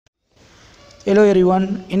Hello everyone,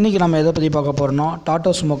 இன்னைக்கு நம்ம எதை பற்றி பார்க்க போகிறோம்னா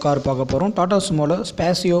டாடா சுமோ கார் பார்க்க போகிறோம். டாடா சுமோவில்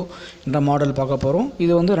ஸ்பேசியோ என்ற மாடல் பார்க்க போகிறோம்.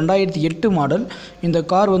 இது வந்து 2008 மாடல். இந்த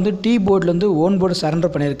கார் வந்து டீ போர்ட்லேருந்து ஓன் போர்டு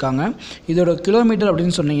சரண்டர் பண்ணியிருக்காங்க. இதோட கிலோமீட்டர்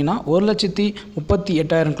அப்படின்னு சொன்னீங்கன்னா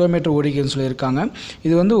 1,38,000 கிலோமீட்டர் ஓடிக்குன்னு சொல்லியிருக்காங்க.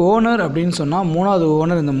 இது வந்து ஓனர் அப்படின்னு சொன்னால் மூணாவது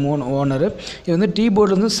ஓனர். இந்த ஓனர் இது வந்து டீ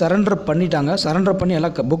போர்ட்லேருந்து சரண்டர் பண்ணிட்டாங்க. சரண்டர் பண்ணி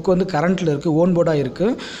எல்லாம் புக் வந்து கரண்ட்டில் இருக்குது, ஓன் போர்டாக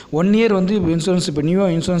இருக்குது. 1 இயர் வந்து இன்சூரன்ஸ், இப்போ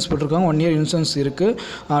நியூவாக இன்சூரன்ஸ் போட்டிருக்காங்க. 1 இயர் இன்சூரன்ஸ்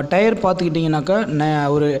இருக்குது. டயர் பார்த்துக்கிட்டிங்கன்னா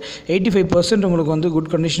ஒரு 85% உங்களுக்கு வந்து குட்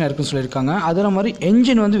கண்டிஷனாக இருக்குன்னு சொல்லியிருக்காங்க. அதே மாதிரி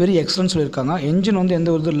என்ஜின் வந்து வெரி எக்ஸலன்ட் சொல்லியிருக்காங்க. என்ஜின் வந்து எந்த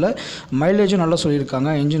ஒரு இது இல்லை, மைலேஜும் நல்லா சொல்லியிருக்காங்க.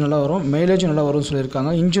 என்ஜின் நல்லா வரும், மைலேஜும் நல்லா வரும்னு சொல்லியிருக்காங்க.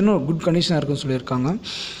 இன்ஜினும் குட் கண்டிஷனாக இருக்குன்னு சொல்லியிருக்காங்க.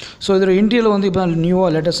 ஸோ இதில் இன்டீரியர் வந்து இப்போ நியூவாக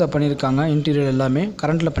லேட்டஸ்ட்டாக பண்ணியிருக்காங்க. இன்டீரியர் எல்லாமே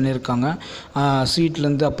கரண்ட்டில் பண்ணியிருக்காங்க.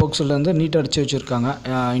 சீட்லேருந்து அப்போக்ஸ்லேருந்து நீட்டாக அடித்து வச்சுருக்காங்க.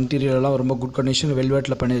 இன்டீரியர்லாம் ரொம்ப குட் கண்டிஷன்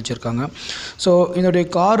வெல்வெட்டில் பண்ணி வச்சுருக்காங்க. ஸோ இதோடைய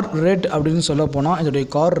கார் ரேட் அப்படின்னு சொல்ல போனால் இதோடைய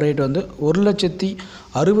கார் ரேட் வந்து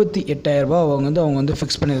 1,68,000 அவங்க வந்து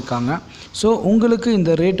ஃபிக்ஸ் பண்ணியிருக்காங்க. ஸோ உங்களுக்கு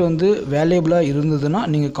இந்த ரேட் வந்து வேல்யூபிளாக இருந்ததுன்னா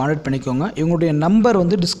நீங்கள் கான்டாக்ட் பண்ணிக்கோங்க. இவங்களுடைய நம்பர்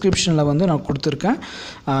வந்து டிஸ்கிரிப்ஷனில் வந்து நான் கொடுத்துருக்கேன்,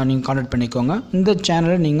 நீங்கள் கான்டாக்ட் பண்ணிக்கோங்க. இந்த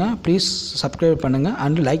சேனலை நீங்கள் ப்ளீஸ் சப்ஸ்கிரைப் பண்ணுங்கள்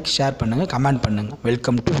அண்ட் லைக் ஷேர் பண்ணுங்கள், கமெண்ட் பண்ணுங்கள்.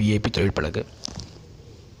 வெல்கம் டு விஐபி தொழில் பழகு.